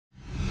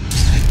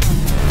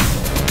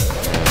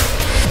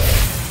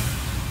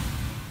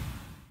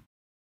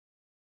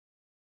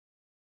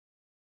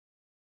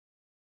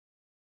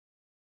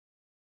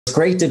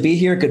great to be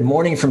here. Good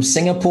morning from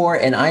Singapore,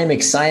 and I am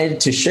excited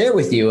to share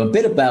with you a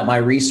bit about my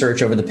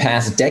research over the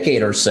past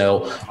decade or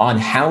so on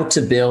how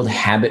to build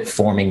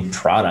habit-forming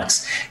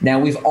products. Now,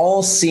 we've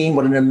all seen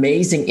what an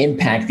amazing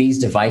impact these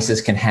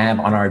devices can have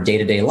on our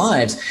day-to-day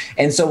lives,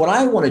 and so what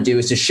I want to do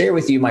is to share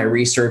with you my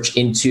research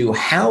into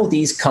how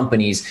these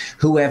companies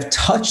who have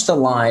touched the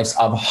lives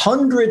of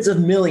hundreds of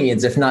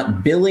millions, if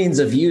not billions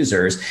of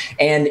users,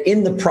 and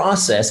in the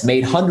process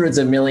made hundreds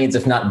of millions,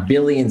 if not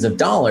billions of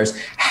dollars,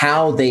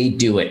 how they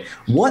do it.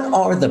 What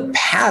are the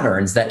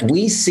patterns that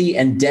we see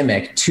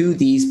endemic to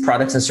these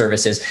products and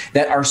services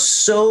that are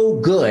so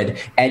good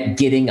at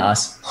getting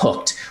us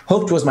hooked?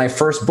 Hooked was my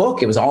first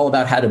book. It was all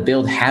about how to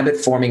build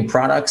habit-forming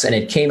products, and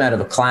it came out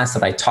of a class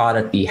that I taught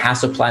at the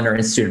Hasselplattner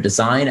Institute of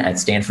Design at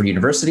Stanford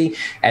University,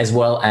 as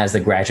well as the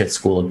Graduate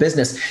School of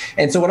Business.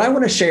 And so what I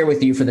want to share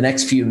with you for the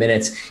next few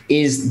minutes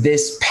is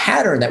this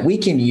pattern that we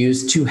can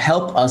use to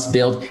help us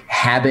build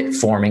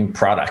habit-forming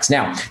products.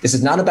 Now, this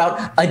is not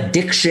about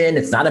addiction.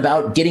 It's not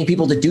about getting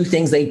people to do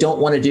things they don't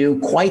want to do.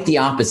 Quite the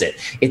opposite.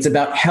 It's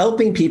about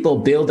helping people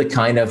build the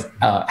kind of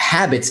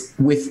habits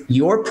with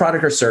your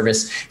product or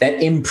service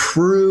that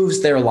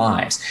improves their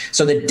lives.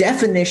 So the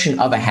definition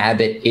of a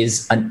habit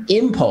is an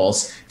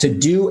impulse to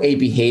do a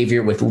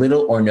behavior with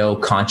little or no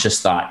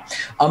conscious thought.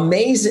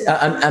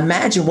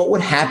 Imagine what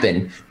would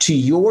happen to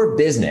your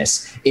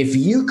business if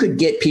you could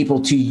get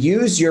people to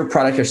use your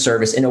product or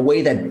service in a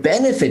way that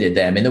benefited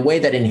them, in a way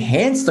that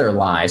enhanced their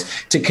lives,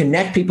 to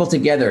connect people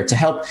together, to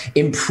help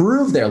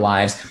improve their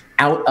lives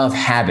out of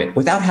habit,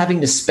 without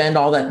having to spend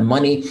all that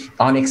money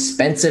on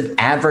expensive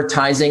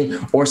advertising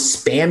or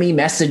spammy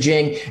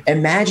messaging.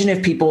 Imagine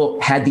if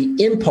people had the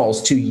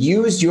impulse to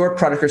use your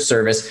product or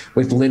service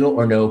with little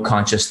or no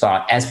conscious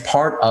thought as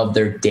part of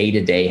their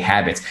day-to-day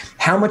habits.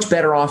 How much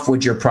better off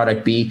would your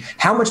product be?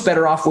 How much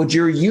better off would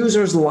your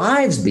users'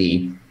 lives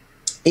be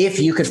if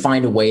you could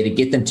find a way to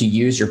get them to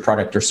use your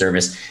product or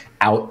service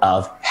out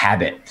of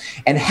habit?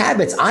 And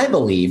habits, I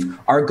believe,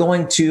 are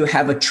going to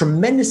have a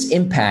tremendous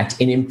impact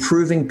in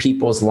improving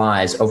people's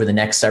lives over the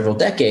next several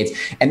decades.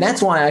 And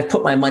that's why I've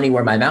put my money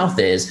where my mouth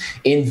is,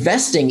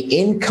 investing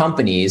in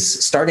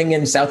companies, starting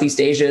in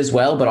Southeast Asia as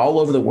well, but all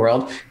over the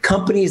world,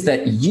 companies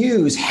that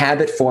use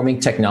habit-forming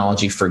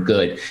technology for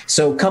good.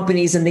 So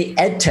companies in the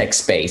edtech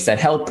space that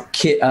help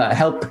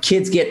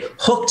kids get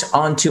hooked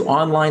onto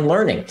online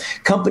learning.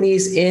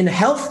 Companies in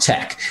health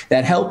tech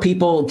that help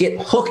people get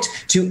hooked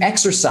to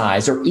exercise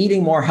or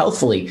eating more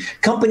healthfully.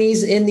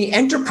 Companies in the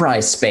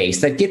enterprise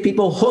space that get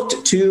people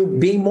hooked to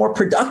being more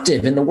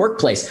productive in the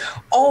workplace.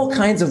 All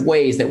kinds of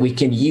ways that we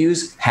can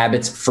use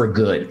habits for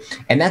good.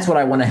 And that's what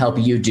I want to help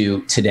you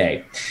do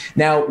today.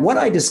 Now, what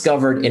I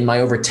discovered in my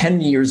over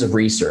 10 years of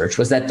research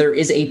was that there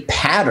is a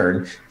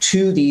pattern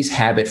to these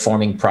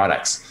habit-forming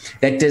products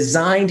that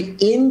designed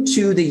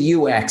into the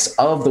UX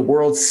of the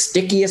world's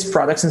stickiest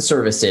products and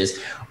services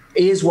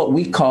is what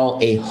we call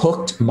a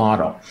hooked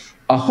model.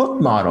 A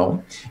hook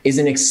model is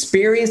an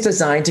experience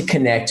designed to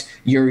connect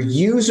your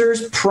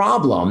user's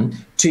problem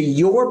to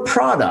your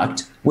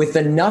product with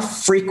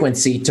enough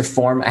frequency to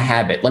form a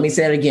habit. Let me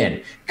say that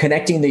again.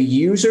 Connecting the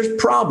user's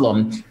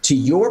problem to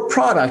your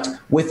product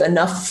with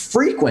enough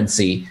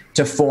frequency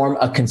to form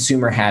a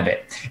consumer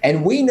habit.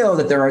 And we know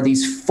that there are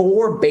these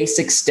 4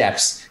 basic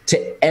steps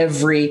to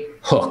every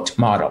hooked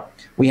model.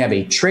 We have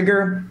a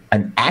trigger,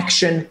 an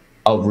action,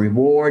 a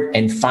reward,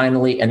 and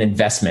finally an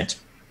investment.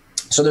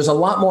 So there's a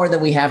lot more than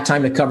we have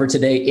time to cover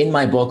today in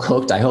my book,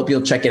 Hooked. I hope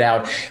you'll check it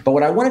out. But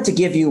what I wanted to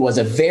give you was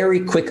a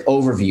very quick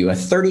overview, a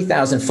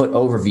 30,000-foot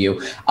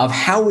overview of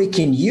how we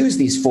can use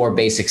these 4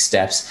 basic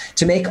steps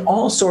to make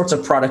all sorts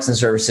of products and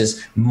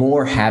services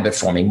more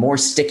habit-forming, more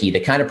sticky, the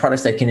kind of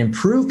products that can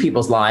improve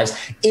people's lives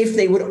if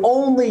they would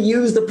only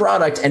use the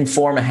product and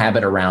form a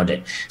habit around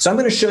it. So I'm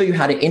going to show you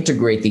how to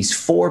integrate these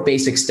 4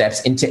 basic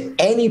steps into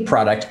any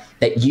product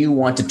that you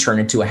want to turn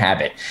into a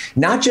habit.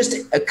 Not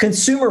just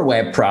consumer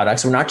web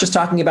products. We're not just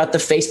talking about the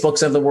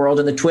Facebooks of the world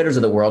and the Twitters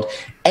of the world.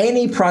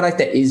 Any product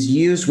that is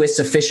used with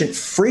sufficient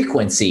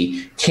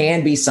frequency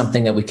can be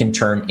something that we can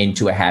turn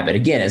into a habit.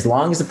 Again, as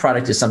long as the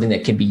product is something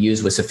that can be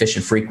used with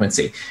sufficient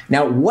frequency.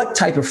 Now, what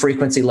type of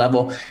frequency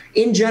level?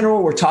 In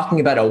general, we're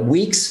talking about a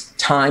week's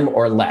time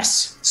or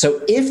less.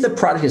 So if the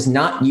product is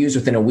not used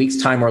within a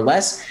week's time or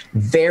less,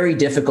 very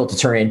difficult to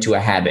turn into a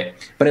habit.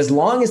 But as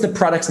long as the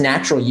product's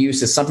natural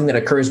use is something that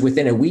occurs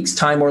within a week's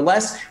time or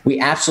less, we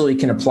absolutely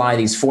can apply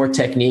these 4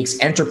 techniques,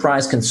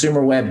 enterprise,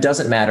 consumer web,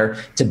 doesn't matter,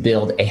 to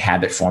build a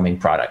habit-forming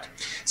product.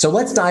 So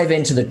let's dive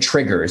into the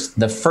triggers,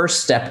 the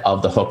first step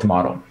of the hooked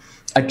model.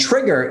 A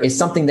trigger is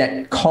something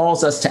that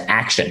calls us to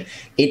action.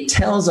 It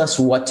tells us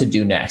what to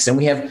do next. And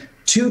we have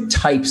 2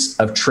 types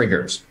of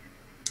triggers.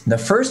 The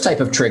first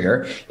type of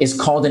trigger is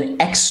called an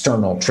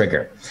external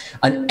trigger.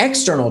 An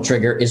external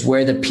trigger is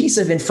where the piece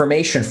of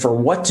information for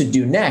what to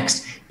do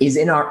next is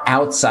in our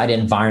outside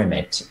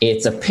environment.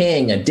 It's a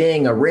ping, a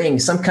ding, a ring,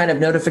 some kind of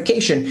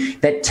notification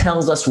that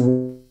tells us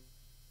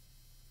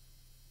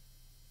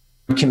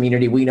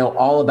community, we know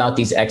all about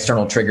these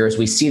external triggers.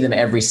 We see them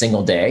every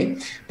single day.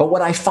 But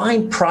what I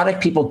find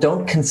product people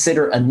don't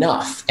consider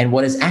enough, and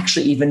what is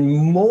actually even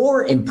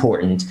more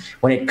important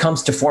when it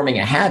comes to forming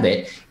a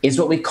habit, is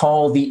what we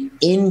call the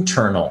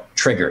internal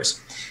triggers.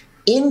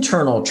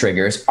 Internal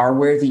triggers are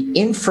where the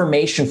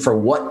information for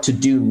what to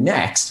do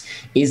next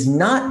is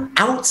not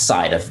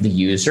outside of the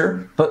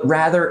user, but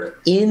rather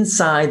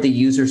inside the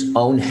user's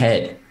own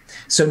head.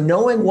 So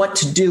knowing what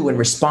to do in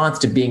response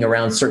to being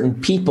around certain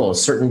people,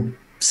 certain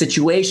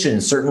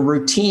situations, certain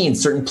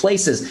routines, certain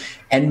places,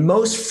 and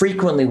most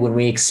frequently when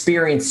we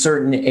experience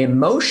certain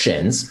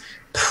emotions,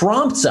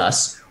 prompts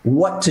us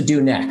what to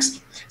do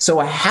next. So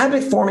a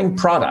habit-forming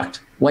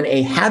product, when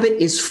a habit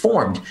is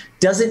formed,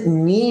 doesn't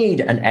need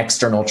an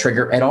external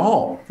trigger at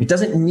all. It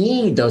doesn't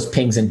need those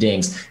pings and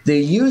dings. The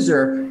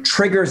user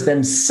triggers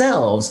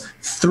themselves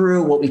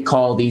through what we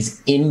call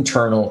these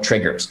internal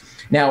triggers.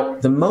 Now,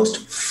 the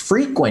most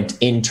frequent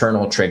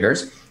internal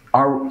triggers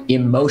are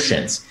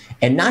emotions.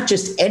 And not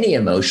just any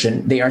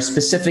emotion, they are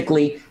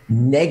specifically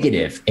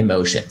negative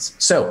emotions.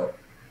 So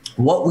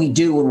what we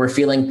do when we're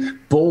feeling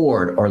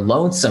bored or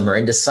lonesome or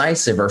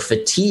indecisive or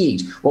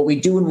fatigued, what we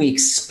do when we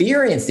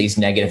experience these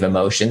negative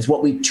emotions,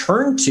 what we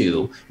turn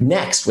to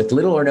next with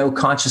little or no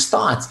conscious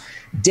thoughts,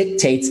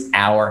 dictates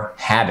our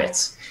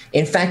habits.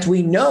 In fact,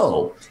 we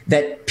know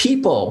that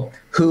people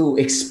who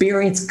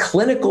experience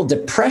clinical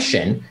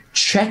depression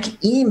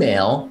check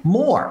email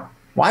more.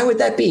 Why would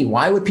that be?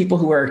 Why would people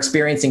who are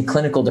experiencing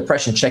clinical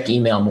depression check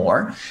email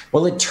more?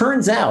 Well, it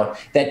turns out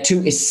that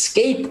to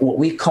escape what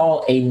we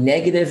call a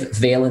negative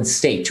valence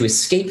state, to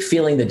escape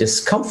feeling the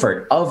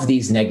discomfort of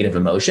these negative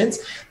emotions,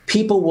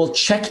 people will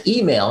check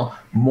email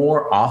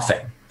more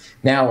often.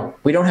 Now,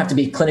 we don't have to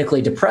be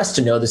clinically depressed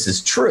to know this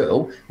is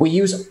true. We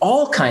use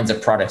all kinds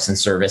of products and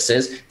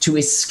services to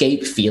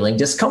escape feeling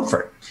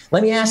discomfort.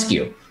 Let me ask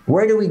you,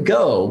 where do we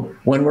go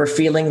when we're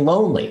feeling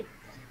lonely?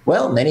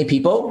 Well, many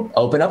people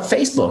open up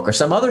Facebook or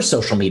some other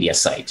social media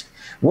site.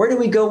 Where do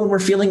we go when we're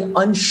feeling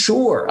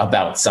unsure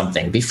about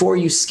something? Before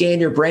you scan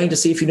your brain to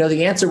see if you know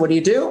the answer, what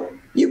do?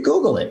 You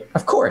Google it,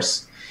 of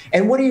course.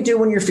 And what do you do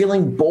when you're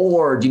feeling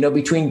bored?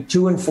 Between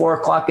 2 and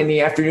 4 o'clock in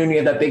the afternoon, you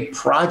have that big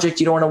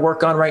project you don't want to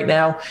work on right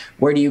now.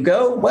 Where do you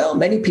go? Well,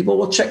 many people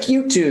will check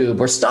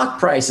YouTube or stock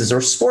prices or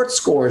sports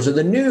scores or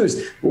the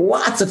news.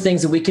 Lots of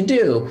things that we can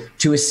do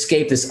to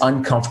escape this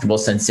uncomfortable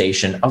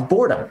sensation of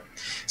boredom.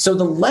 So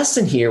the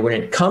lesson here when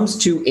it comes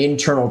to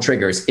internal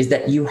triggers is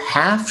that you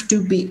have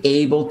to be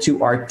able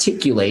to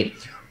articulate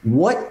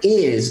what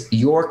is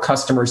your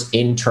customer's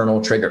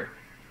internal trigger.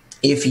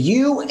 If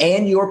you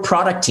and your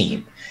product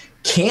team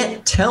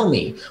can't tell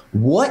me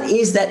what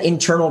is that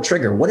internal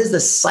trigger, what is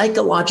the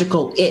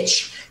psychological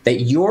itch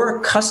that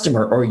your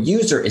customer or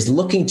user is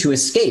looking to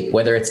escape,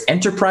 whether it's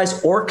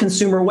enterprise or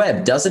consumer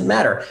web, doesn't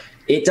matter.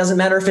 It doesn't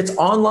matter if it's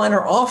online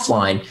or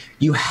offline.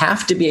 You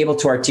have to be able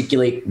to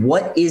articulate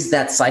what is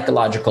that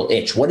psychological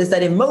itch? What is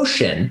that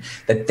emotion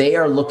that they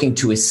are looking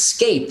to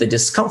escape the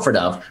discomfort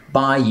of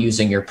by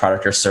using your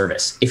product or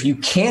service? If you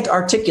can't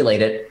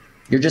articulate it,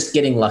 you're just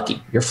getting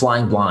lucky. You're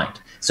flying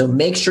blind. So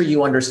make sure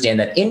you understand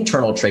that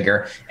internal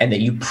trigger and that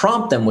you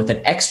prompt them with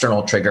an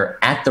external trigger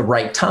at the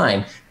right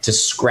time to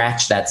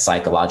scratch that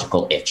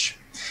psychological itch.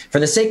 For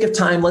the sake of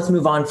time, let's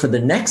move on for the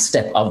next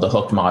step of the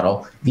hooked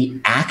model,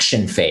 the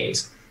action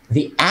phase.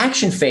 The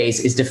action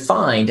phase is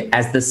defined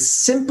as the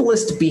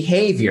simplest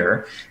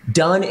behavior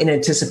done in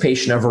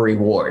anticipation of a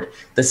reward.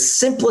 The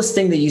simplest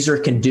thing the user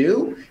can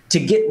do to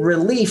get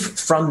relief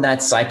from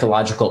that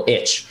psychological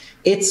itch.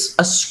 It's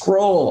a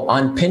scroll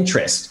on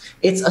Pinterest.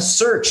 It's a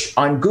search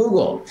on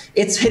Google.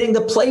 It's hitting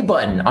the play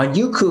button on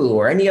Youku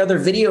or any other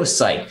video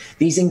site.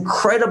 These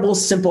incredible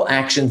simple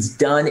actions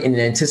done in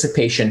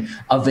anticipation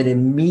of an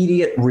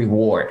immediate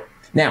reward.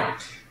 Now,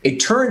 it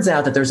turns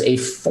out that there's a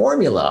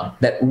formula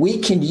that we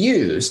can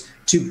use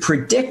to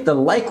predict the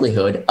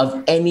likelihood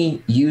of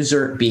any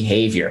user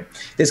behavior.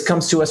 This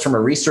comes to us from a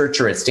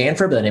researcher at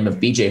Stanford by the name of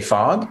BJ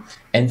Fogg.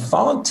 And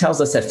Fogg tells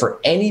us that for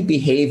any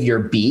behavior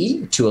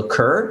B to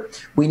occur,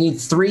 we need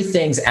 3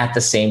 things at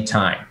the same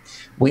time.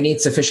 We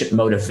need sufficient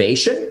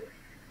motivation.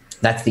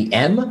 That's the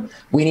M.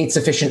 We need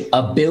sufficient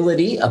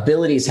ability.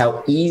 Ability is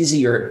how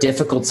easy or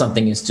difficult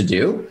something is to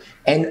do.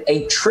 And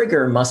a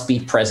trigger must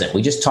be present.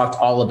 We just talked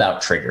all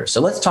about triggers.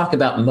 So let's talk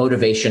about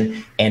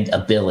motivation and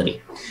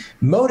ability.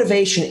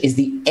 Motivation is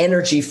the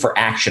energy for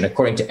action,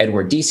 according to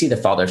Edward Deci, the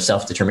father of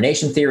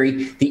self-determination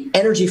theory, the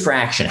energy for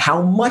action,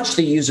 how much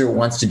the user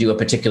wants to do a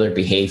particular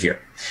behavior.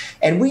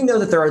 And we know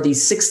that there are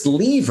these 6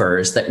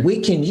 levers that we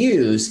can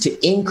use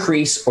to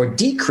increase or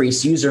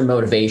decrease user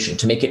motivation,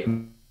 to make it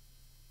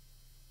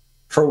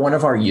for one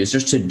of our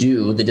users to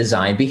do the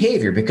desired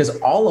behavior, because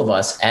all of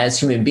us as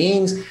human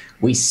beings,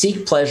 we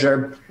seek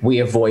pleasure, we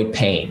avoid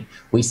pain.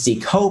 We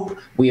seek hope,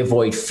 we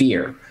avoid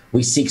fear.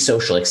 We seek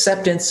social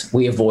acceptance,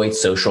 we avoid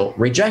social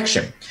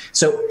rejection.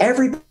 So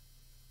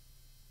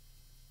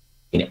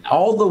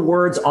all the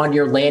words on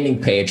your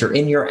landing page or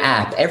in your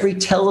app, every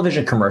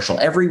television commercial,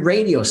 every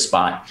radio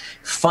spot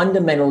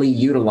fundamentally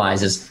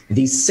utilizes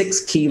these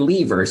 6 key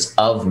levers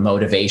of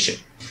motivation.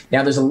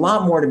 Now, there's a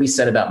lot more to be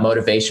said about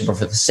motivation, but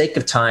for the sake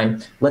of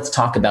time, let's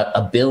talk about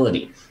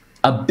ability.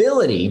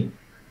 Ability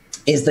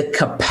is the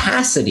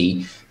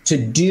capacity to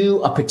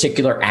do a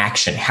particular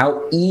action,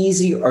 how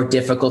easy or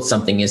difficult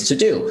something is to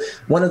do.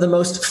 One of the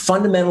most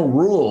fundamental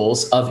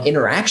rules of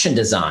interaction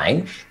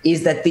design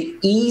is that the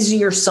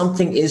easier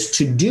something is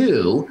to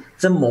do,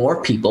 the more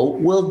people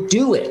will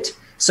do it.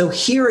 So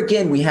here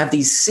again, we have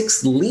these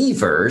 6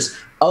 levers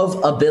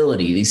of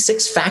ability, these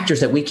 6 factors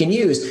that we can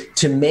use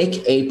to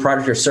make a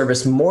product or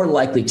service more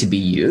likely to be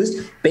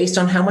used based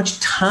on how much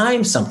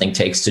time something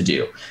takes to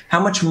do, how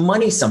much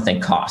money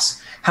something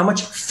costs, how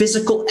much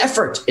physical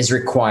effort is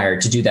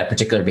required to do that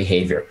particular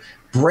behavior.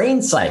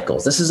 Brain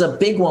cycles. This is a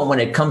big one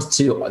when it comes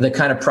to the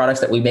kind of products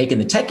that we make in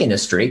the tech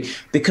industry,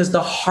 because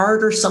the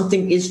harder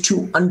something is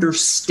to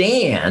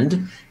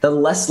understand, the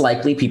less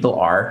likely people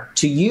are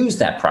to use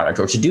that product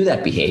or to do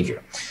that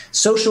behavior.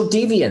 Social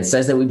deviance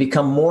says that we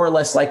become more or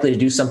less likely to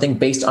do something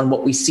based on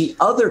what we see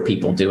other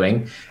people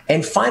doing.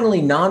 And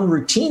finally,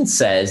 non-routine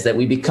says that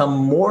we become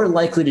more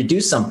likely to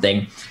do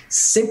something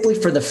simply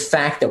for the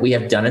fact that we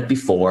have done it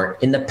before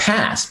in the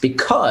past,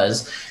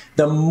 because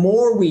the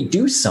more we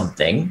do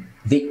something,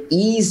 the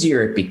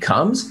easier it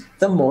becomes,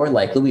 the more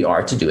likely we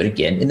are to do it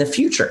again in the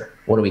future.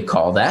 What do we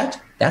call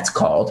that? That's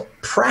called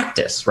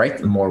practice, right?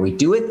 The more we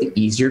do it, the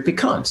easier it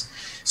becomes.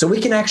 So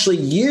we can actually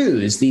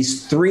use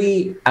these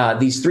three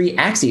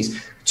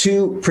axes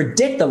to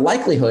predict the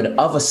likelihood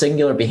of a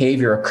singular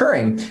behavior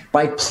occurring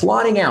by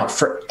plotting out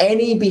for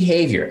any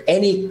behavior,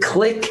 any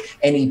click,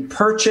 any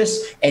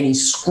purchase, any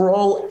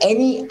scroll,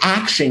 any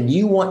action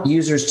you want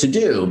users to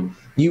do.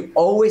 You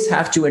always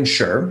have to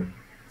ensure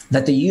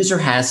that the user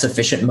has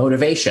sufficient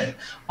motivation.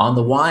 On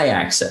the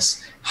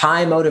y-axis,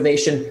 high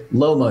motivation,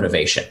 low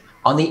motivation.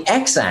 On the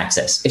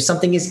x-axis, if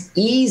something is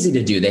easy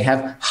to do, they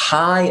have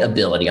high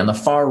ability. On the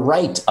far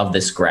right of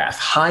this graph,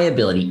 high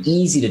ability,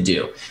 easy to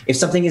do. If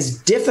something is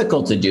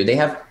difficult to do, they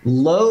have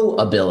low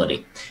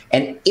ability.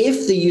 And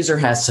if the user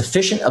has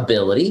sufficient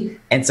ability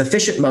and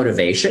sufficient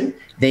motivation,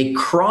 they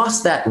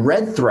cross that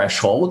red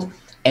threshold.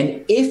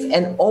 And if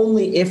and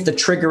only if the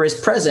trigger is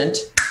present,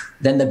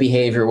 then the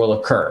behavior will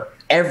occur.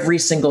 Every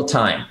single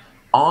time,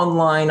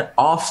 online,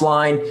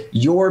 offline,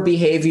 your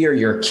behavior,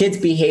 your kid's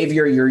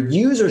behavior, your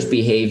user's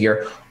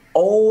behavior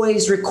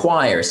always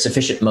requires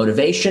sufficient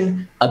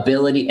motivation,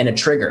 ability, and a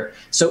trigger.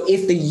 So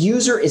if the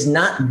user is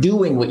not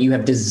doing what you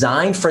have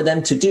designed for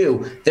them to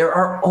do, there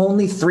are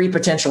only 3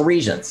 potential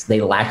reasons.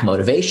 They lack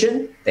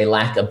motivation, they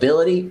lack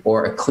ability,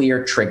 or a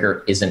clear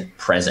trigger isn't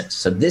present.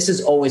 So this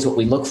is always what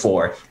we look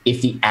for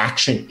if the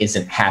action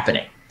isn't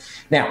happening.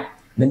 Now,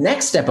 the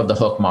next step of the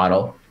hook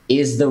model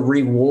is the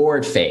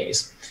reward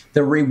phase.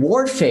 The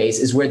reward phase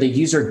is where the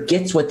user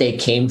gets what they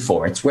came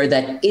for. It's where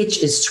that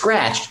itch is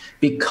scratched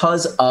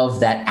because of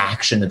that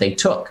action that they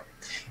took.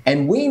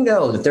 And we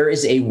know that there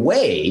is a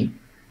way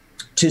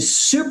to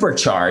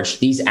supercharge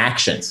these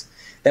actions,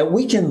 that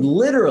we can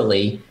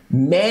literally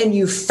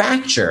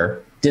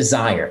manufacture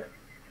desire.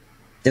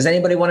 Does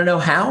anybody want to know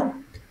how?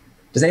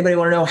 Does anybody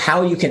want to know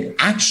how you can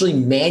actually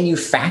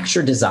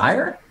manufacture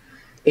desire?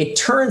 It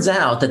turns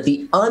out that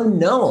the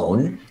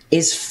unknown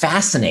is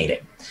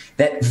fascinating.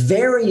 That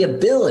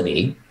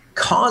variability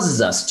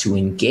causes us to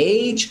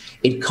engage,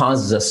 it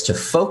causes us to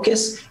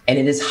focus, and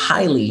it is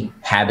highly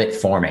habit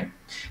forming.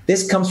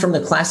 This comes from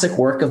the classic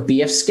work of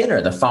B.F.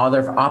 Skinner, the father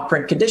of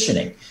operant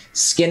conditioning.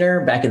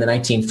 Skinner, back in the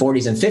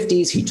 1940s and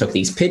 50s, he took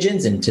these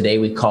pigeons, and today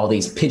we call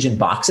these pigeon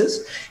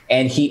boxes,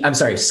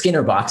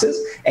 Skinner boxes,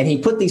 and he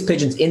put these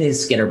pigeons in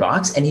his Skinner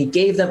box, and he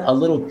gave them a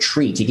little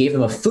treat. He gave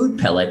them a food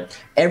pellet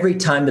every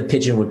time the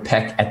pigeon would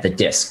peck at the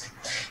disc.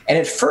 And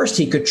at first,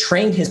 he could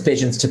train his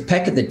pigeons to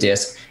peck at the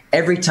disc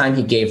every time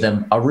he gave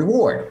them a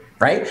reward,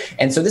 right?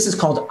 And so this is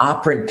called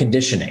operant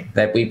conditioning,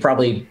 that we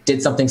probably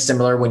did something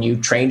similar when you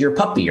trained your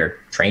puppy or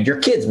trained your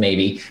kids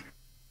maybe,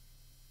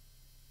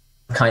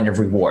 kind of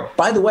reward.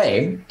 By the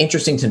way,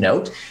 interesting to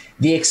note,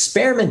 the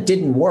experiment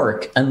didn't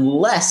work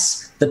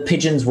unless the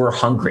pigeons were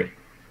hungry.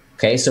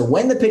 Okay, so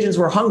when the pigeons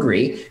were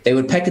hungry, they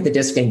would peck at the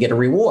disc and get a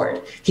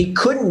reward. He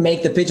couldn't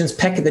make the pigeons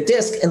peck at the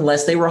disc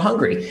unless they were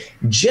hungry.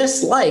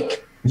 Just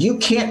like you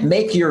can't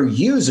make your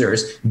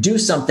users do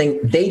something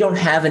they don't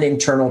have an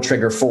internal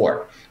trigger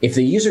for. If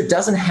the user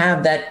doesn't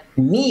have that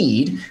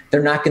need,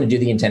 they're not going to do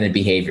the intended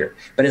behavior.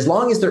 But as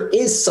long as there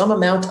is some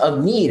amount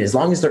of need, as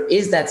long as there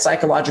is that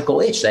psychological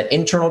itch, that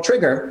internal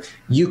trigger,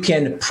 you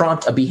can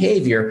prompt a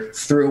behavior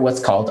through what's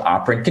called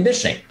operant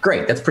conditioning.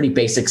 Great, that's pretty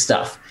basic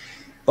stuff.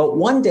 But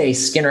one day,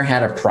 Skinner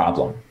had a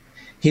problem.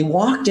 He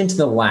walked into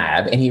the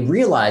lab and he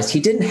realized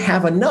he didn't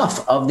have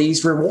enough of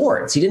these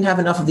rewards. He didn't have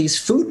enough of these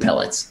food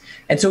pellets.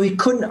 And so he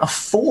couldn't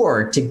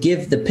afford to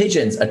give the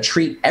pigeons a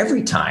treat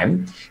every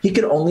time. He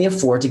could only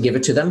afford to give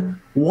it to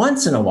them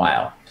once in a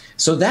while.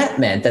 So that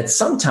meant that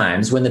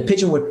sometimes when the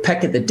pigeon would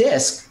peck at the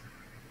disc,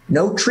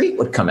 no treat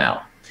would come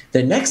out.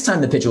 The next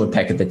time the pigeon would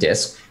peck at the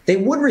disc, they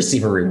would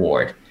receive a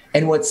reward.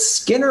 And what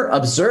Skinner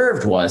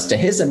observed was, to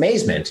his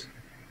amazement,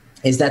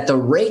 is that the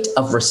rate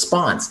of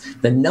response,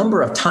 the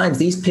number of times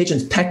these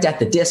pigeons pecked at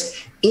the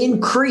disc,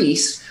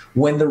 increased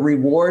when the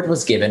reward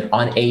was given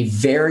on a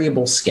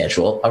variable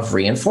schedule of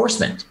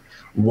reinforcement.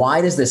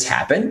 Why does this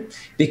happen?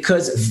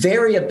 Because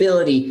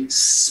variability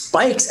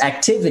spikes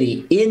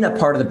activity in a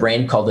part of the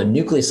brain called the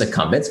nucleus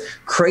accumbens,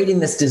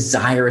 creating this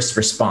desirous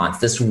response,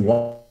 this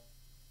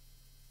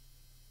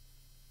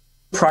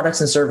products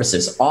and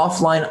services,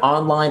 offline,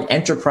 online,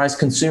 enterprise,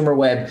 consumer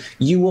web,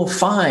 you will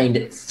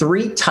find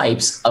 3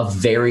 types of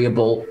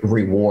variable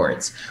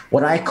rewards.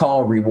 What I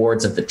call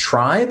rewards of the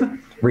tribe,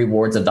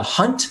 rewards of the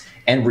hunt,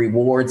 and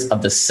rewards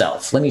of the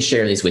self. Let me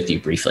share these with you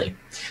briefly.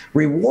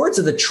 Rewards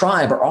of the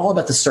tribe are all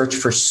about the search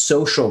for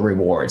social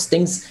rewards,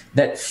 things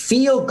that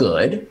feel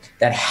good,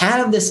 that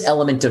have this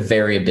element of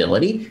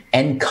variability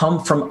and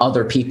come from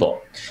other people.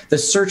 The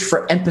search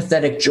for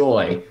empathetic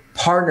joy,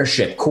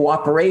 partnership,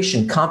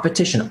 cooperation,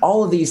 competition,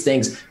 all of these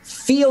things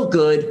feel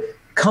good,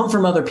 come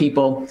from other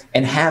people,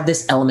 and have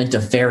this element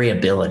of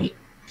variability.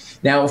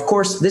 Now, of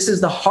course, this is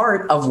the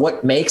heart of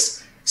what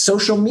makes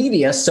social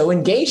media so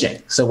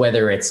engaging. So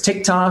whether it's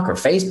TikTok or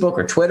Facebook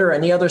or Twitter or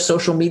any other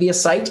social media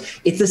site,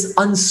 it's this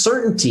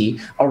uncertainty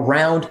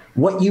around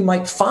what you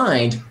might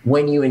find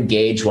when you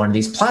engage one of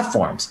these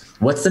platforms.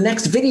 What's the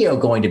next video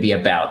going to be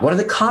about? What are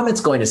the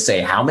comments going to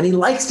say? How many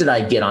likes did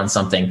I get on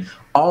something?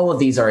 All of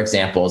these are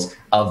examples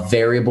of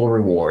variable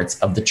rewards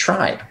of the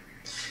tribe.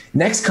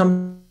 Next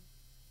comes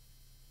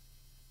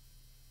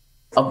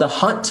of the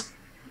hunt.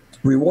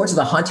 Rewards of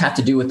the hunt have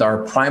to do with our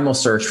primal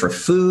search for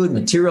food,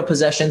 material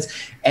possessions,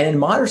 and in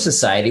modern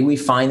society, we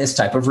find this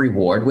type of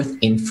reward with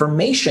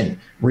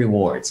information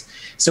rewards.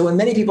 So when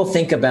many people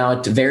think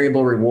about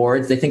variable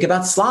rewards, they think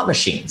about slot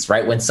machines,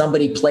 right? When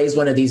somebody plays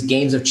one of these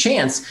games of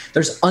chance,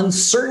 there's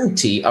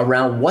uncertainty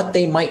around what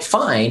they might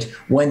find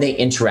when they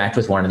interact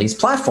with one of these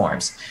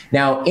platforms.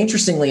 Now,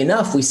 interestingly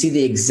enough, we see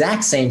the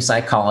exact same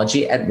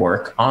psychology at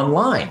work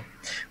online.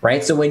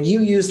 Right? So when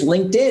you use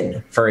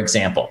LinkedIn, for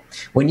example,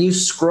 when you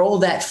scroll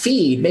that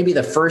feed, maybe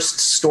the first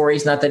story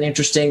is not that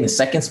interesting, the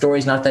second story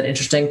is not that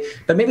interesting,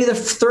 but maybe the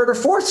third or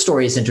fourth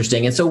story is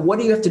interesting. And so what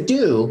do you have to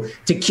do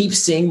to keep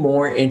seeing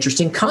more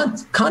interesting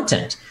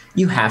content?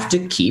 You have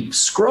to keep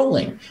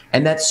scrolling.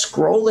 And that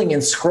scrolling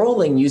and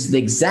scrolling uses the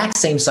exact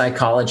same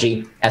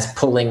psychology as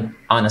pulling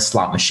on a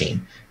slot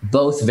machine.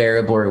 Both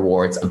variable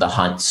rewards of the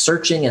hunt,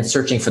 searching and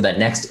searching for that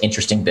next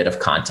interesting bit of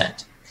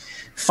content.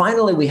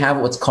 Finally, we have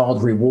what's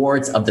called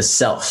rewards of the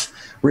self.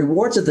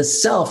 Rewards of the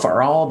self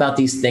are all about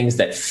these things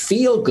that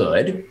feel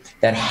good,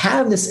 that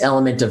have this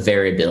element of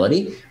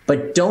variability,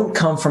 but don't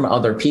come from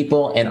other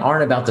people and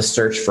aren't about the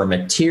search for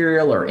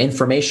material or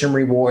information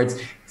rewards.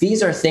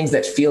 These are things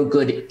that feel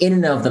good in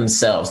and of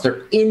themselves.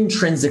 They're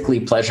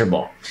intrinsically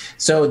pleasurable.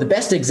 So the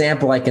best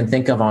example I can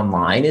think of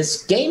online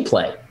is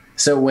gameplay.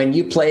 So when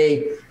you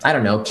play, I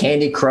don't know,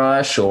 Candy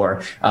Crush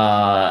or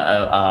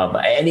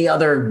any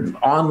other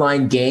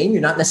online game,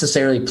 you're not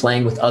necessarily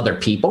playing with other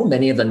people.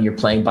 Many of them you're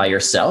playing by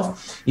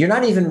yourself. You're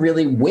not even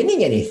really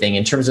winning anything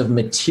in terms of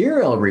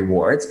material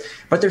rewards,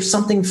 but there's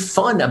something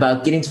fun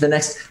about getting to the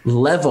next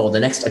level, the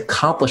next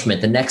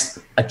accomplishment, the next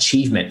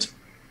achievement.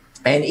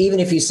 And even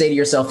if you say to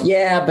yourself,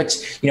 yeah, but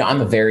I'm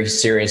a very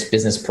serious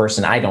business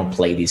person, I don't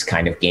play these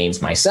kind of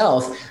games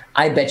myself,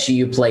 I bet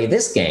you play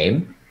this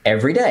game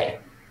every day.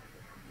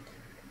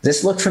 Does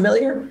this look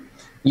familiar?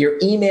 Your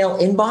email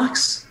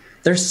inbox?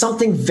 There's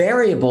something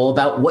variable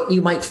about what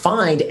you might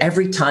find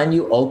every time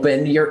you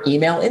open your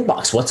email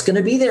inbox. What's going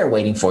to be there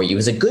waiting for you?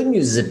 Is it good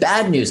news? Is it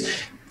bad news?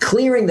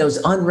 Clearing those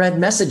unread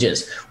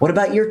messages. What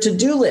about your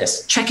to-do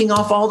list? Checking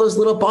off all those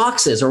little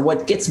boxes. Or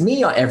what gets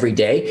me every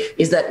day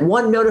is that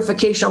one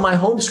notification on my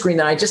home screen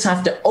that I just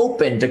have to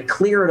open to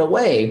clear it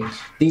away.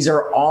 These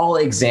are all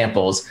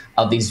examples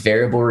of these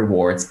variable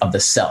rewards of the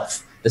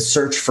self. The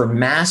search for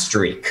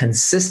mastery,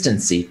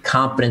 consistency,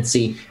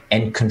 competency,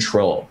 and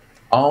control,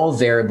 all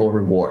variable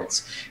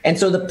rewards. And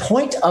so the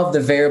point of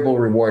the variable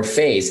reward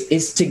phase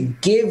is to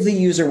give the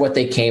user what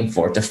they came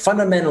for, to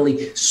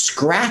fundamentally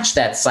scratch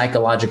that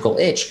psychological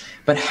itch,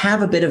 but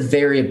have a bit of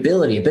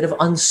variability, a bit of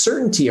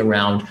uncertainty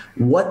around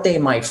what they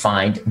might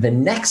find the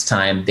next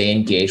time they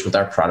engage with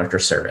our product or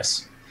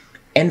service.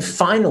 And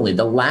finally,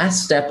 the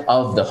last step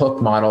of the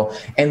hook model,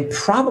 and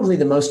probably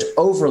the most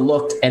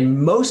overlooked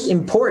and most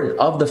important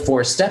of the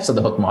 4 steps of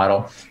the hook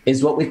model,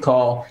 is what we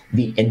call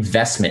the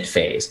investment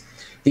phase.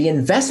 The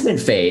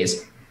investment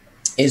phase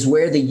is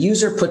where the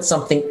user puts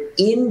something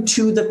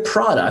into the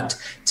product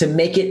to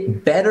make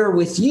it better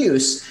with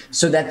use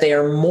so that they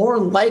are more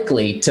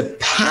likely to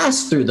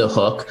pass through the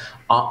hook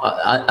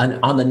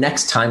on the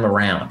next time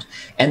around.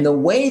 And the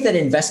way that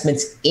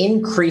investments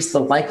increase the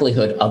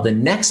likelihood of the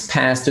next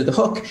pass through the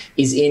hook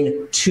is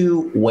in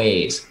 2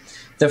 ways.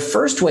 The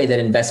first way that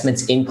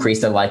investments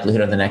increase the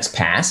likelihood of the next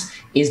pass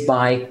is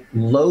by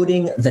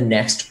loading the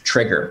next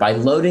trigger,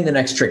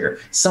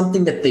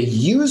 something that the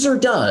user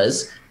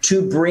does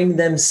to bring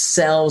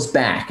themselves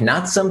back,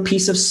 not some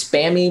piece of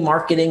spammy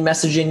marketing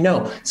messaging.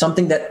 No,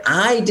 something that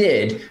I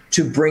did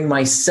to bring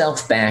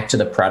myself back to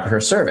the product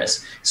or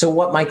service. So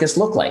what might this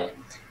look like?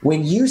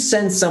 When you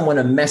send someone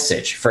a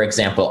message, for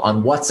example,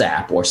 on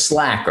WhatsApp or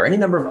Slack or any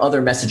number of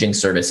other messaging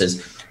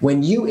services,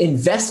 when you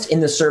invest in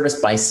the service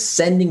by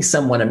sending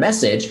someone a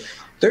message,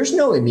 there's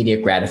no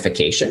immediate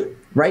gratification,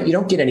 right? You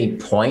don't get any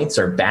points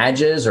or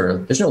badges, or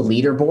there's no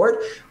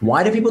leaderboard.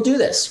 Why do people do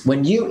this?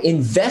 When you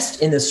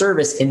invest in the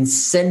service in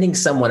sending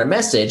someone a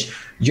message,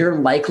 you're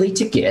likely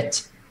to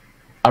get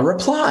a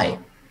reply.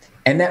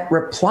 And that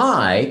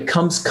reply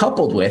comes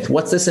coupled with,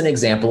 what's this an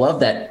example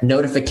of? That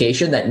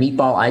notification, that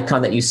meatball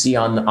icon that you see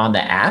on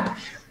the app,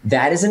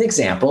 that is an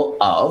example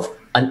of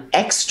an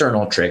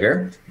external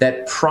trigger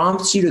that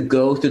prompts you to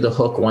go through the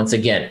hook once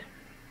again.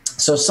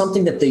 So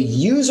something that the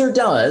user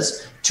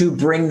does to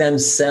bring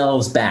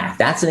themselves back.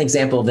 That's an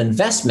example of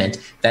investment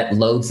that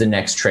loads the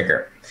next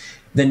trigger.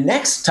 The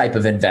next type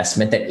of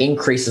investment that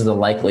increases the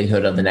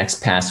likelihood of the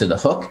next pass through the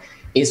hook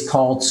is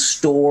called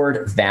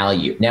stored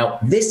value. Now,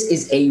 this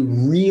is a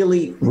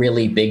really,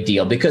 really big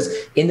deal, because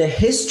in the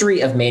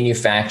history of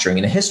manufacturing,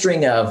 in the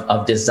history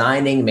of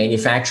designing,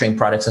 manufacturing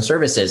products and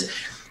services,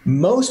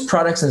 most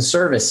products and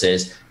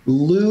services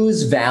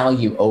lose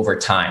value over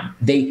time.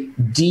 They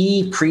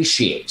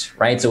depreciate,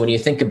 right? So when you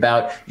think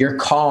about your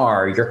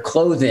car, your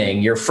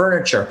clothing, your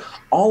furniture,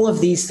 all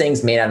of these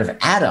things made out of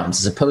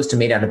atoms as opposed to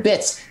made out of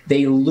bits,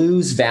 they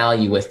lose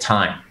value with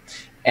time.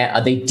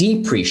 They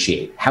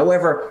depreciate.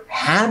 However,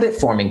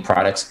 habit-forming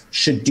products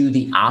should do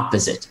the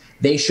opposite.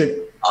 They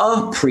should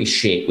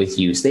appreciate with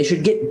use. They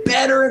should get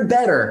better and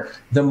better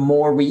the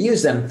more we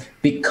use them,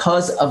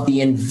 because of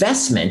the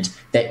investment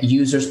that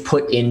users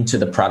put into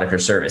the product or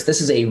service. This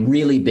is a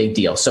really big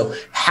deal. So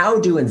how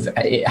does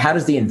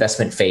the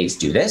investment phase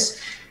do this?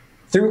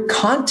 Through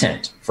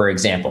content, for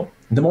example.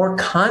 The more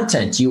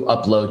content you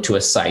upload to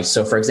a site.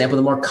 So for example,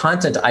 the more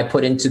content I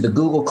put into the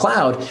Google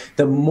Cloud,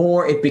 the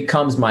more it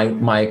becomes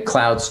my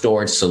cloud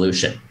storage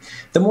solution.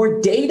 The more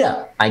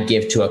data I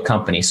give to a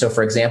company. So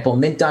for example,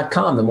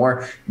 mint.com, the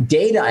more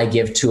data I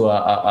give to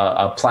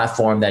a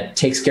platform that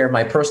takes care of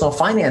my personal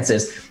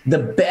finances, the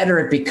better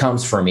it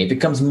becomes for me. It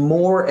becomes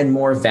more and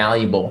more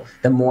valuable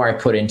the more I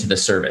put into the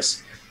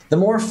service. The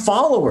more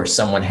followers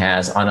someone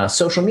has on a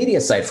social media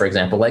site, for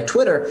example, like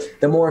Twitter,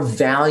 the more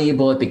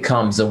valuable it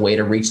becomes a way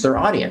to reach their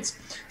audience.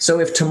 So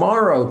if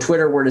tomorrow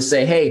Twitter were to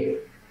say, hey,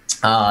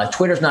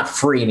 Twitter's not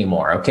free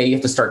anymore, okay, you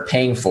have to start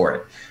paying for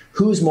it.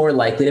 Who's more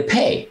likely to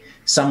pay?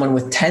 Someone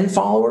with 10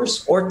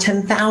 followers or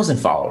 10,000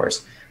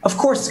 followers? Of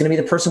course, it's going to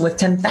be the person with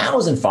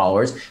 10,000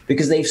 followers,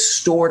 because they've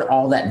stored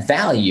all that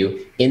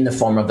value in the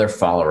form of their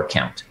follower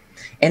count.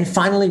 And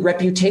finally,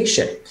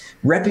 reputation.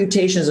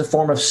 Reputation is a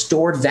form of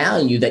stored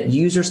value that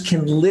users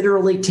can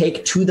literally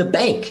take to the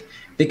bank,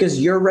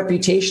 because your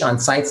reputation on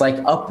sites like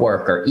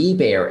Upwork or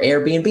eBay or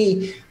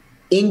Airbnb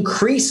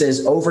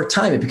increases over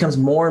time. It becomes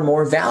more and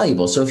more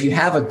valuable. So if you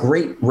have a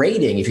great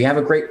rating, if you have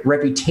a great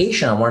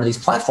reputation on one of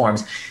these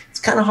platforms, it's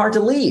kind of hard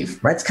to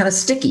leave, right? It's kind of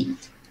sticky,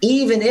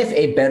 even if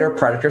a better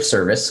product or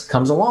service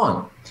comes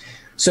along.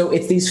 So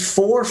it's these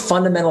four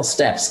fundamental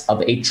steps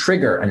of a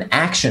trigger, an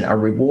action, a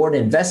reward,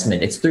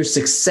 investment. It's through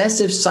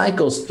successive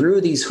cycles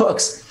through these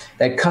hooks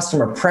that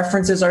customer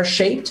preferences are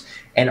shaped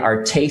and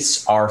our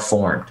tastes are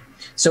formed.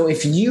 So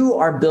if you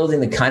are building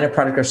the kind of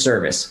product or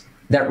service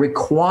that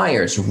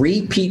requires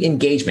repeat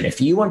engagement, if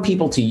you want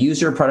people to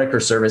use your product or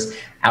service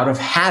out of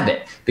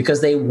habit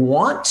because they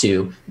want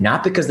to,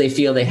 not because they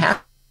feel they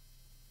have,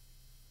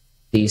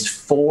 these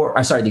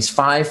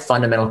five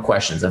fundamental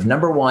questions of,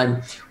 number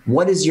one,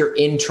 what is your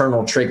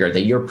internal trigger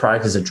that your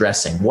product is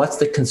addressing? What's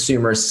the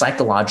consumer's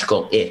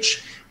psychological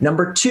itch?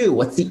 Number two,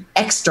 what's the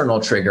external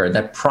trigger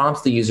that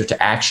prompts the user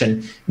to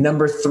action?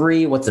 Number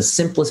three, what's the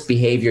simplest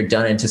behavior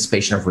done in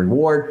anticipation of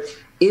reward?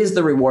 Is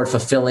the reward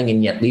fulfilling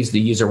and yet leaves the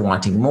user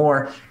wanting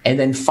more? And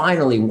then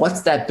finally,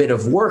 what's that bit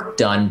of work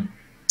done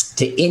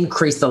to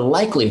increase the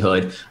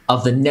likelihood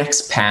of the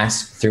next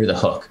pass through the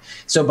hook?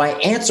 So by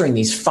answering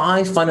these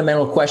five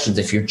fundamental questions,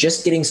 if you're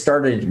just getting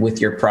started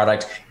with your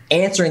product,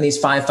 answering these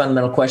five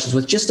fundamental questions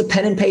with just a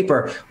pen and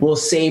paper will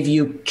save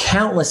you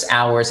countless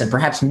hours and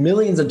perhaps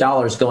millions of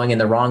dollars going in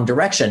the wrong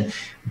direction,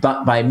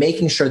 but by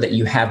making sure that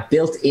you have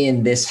built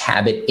in this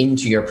habit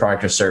into your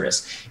product or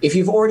service. If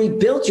you've already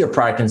built your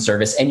product and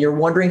service and you're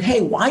wondering,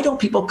 hey, why don't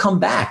people come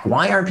back?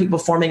 Why aren't people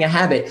forming a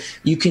habit?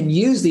 You can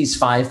use these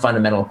five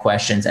fundamental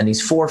questions and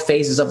these four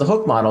phases of the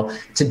hook model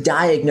to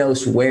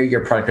diagnose where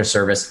your product or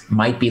service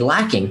might be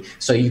lacking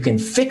so you can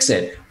fix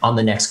it on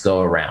the next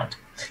go around.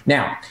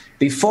 Now,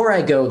 before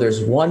I go, there's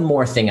one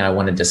more thing I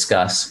want to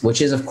discuss,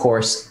 which is, of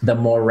course, the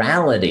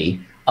morality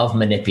of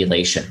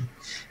manipulation.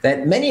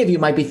 That many of you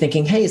might be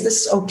thinking, hey, is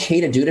this okay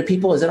to do to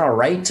people? Is it all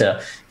right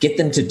to get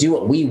them to do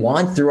what we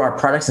want through our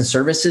products and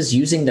services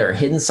using their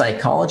hidden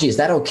psychology? Is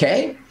that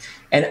okay?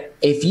 And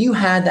if you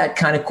had that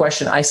kind of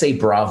question, I say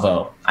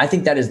bravo. I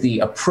think that is the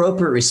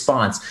appropriate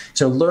response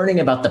to learning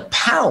about the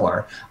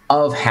power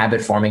of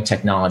habit-forming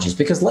technologies.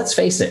 Because let's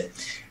face it,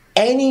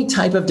 any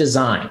type of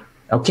design,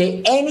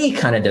 okay, any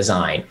kind of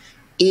design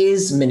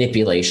is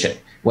manipulation,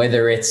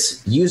 whether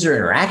it's user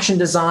interaction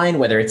design,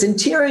 whether it's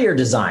interior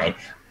design.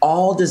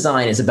 All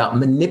design is about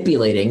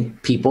manipulating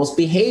people's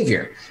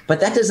behavior, but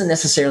that doesn't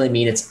necessarily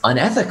mean it's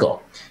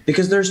unethical,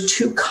 because there's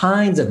two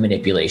kinds of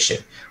manipulation.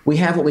 We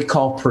have what we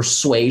call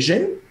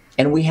persuasion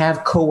and we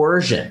have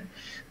coercion.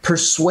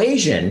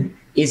 Persuasion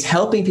is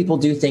helping people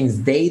do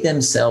things they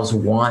themselves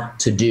want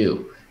to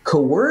do.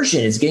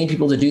 Coercion is getting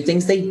people to do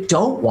things they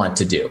don't want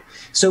to do.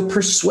 So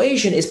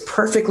persuasion is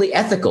perfectly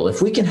ethical.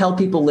 If we can help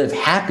people live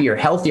happier,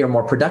 healthier,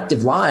 more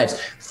productive lives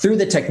through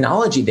the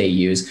technology they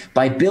use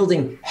by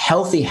building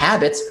healthy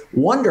habits,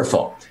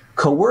 wonderful.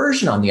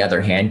 Coercion, on the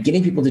other hand,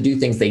 getting people to do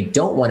things they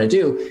don't want to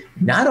do,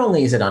 not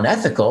only is it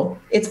unethical,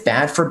 it's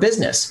bad for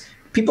business.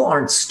 People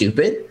aren't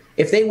stupid.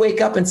 If they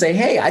wake up and say,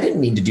 hey, I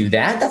didn't mean to do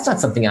that, that's not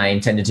something I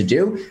intended to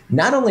do,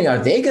 not only are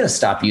they going to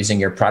stop using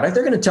your product,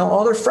 they're going to tell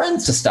all their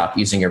friends to stop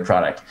using your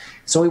product.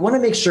 So we want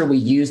to make sure we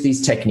use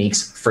these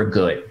techniques for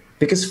good,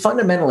 because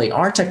fundamentally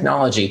our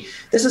technology,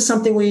 this is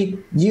something we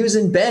use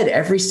in bed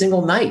every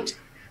single night.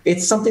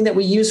 It's something that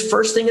we use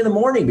first thing in the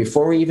morning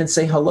before we even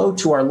say hello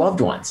to our loved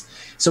ones.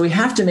 So we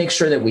have to make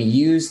sure that we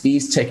use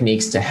these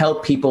techniques to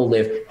help people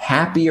live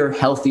happier,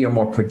 healthier,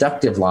 more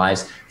productive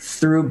lives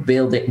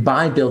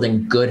by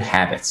building good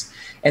habits.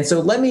 And so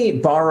let me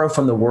borrow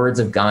from the words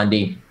of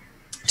Gandhi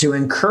to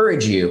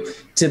encourage you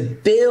to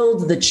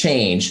build the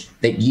change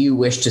that you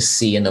wish to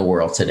see in the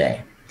world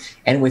today.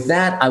 And with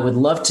that, I would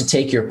love to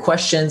take your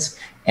questions.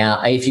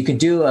 If you could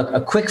do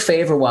a quick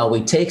favor while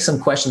we take some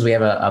questions, we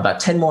have about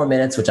 10 more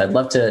minutes, which I'd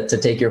love to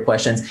take your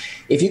questions.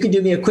 If you could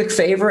do me a quick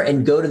favor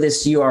and go to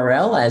this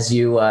URL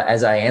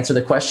as I answer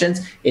the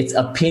questions, it's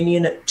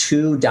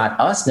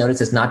opinion2.us.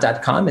 Notice it's not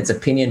 .com, it's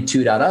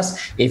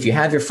opinion2.us. If you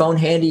have your phone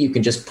handy, you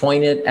can just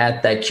point it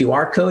at that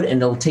QR code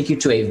and it'll take you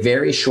to a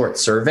very short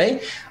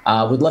survey.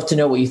 We'd love to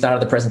know what you thought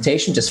of the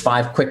presentation. Just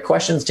 5 quick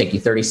questions, take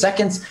you 30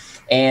 seconds.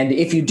 And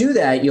if you do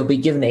that, you'll be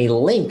given a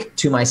link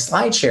to my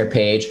SlideShare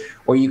page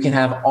where you can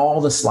have all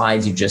the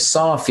slides you just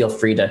saw. Feel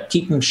free to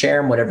keep them, share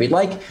them, whatever you'd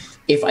like.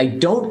 If I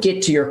don't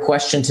get to your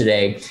question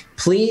today,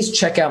 please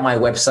check out my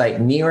website,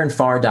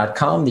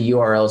 nirandfar.com. The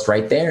URL is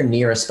right there.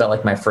 Nir is spelled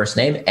like my first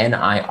name,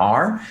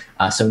 N-I-R.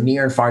 So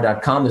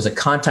nirandfar.com. There's a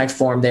contact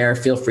form there.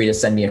 Feel free to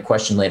send me a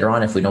question later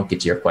on if we don't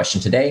get to your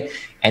question today.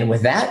 And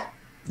with that,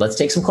 let's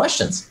take some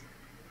questions.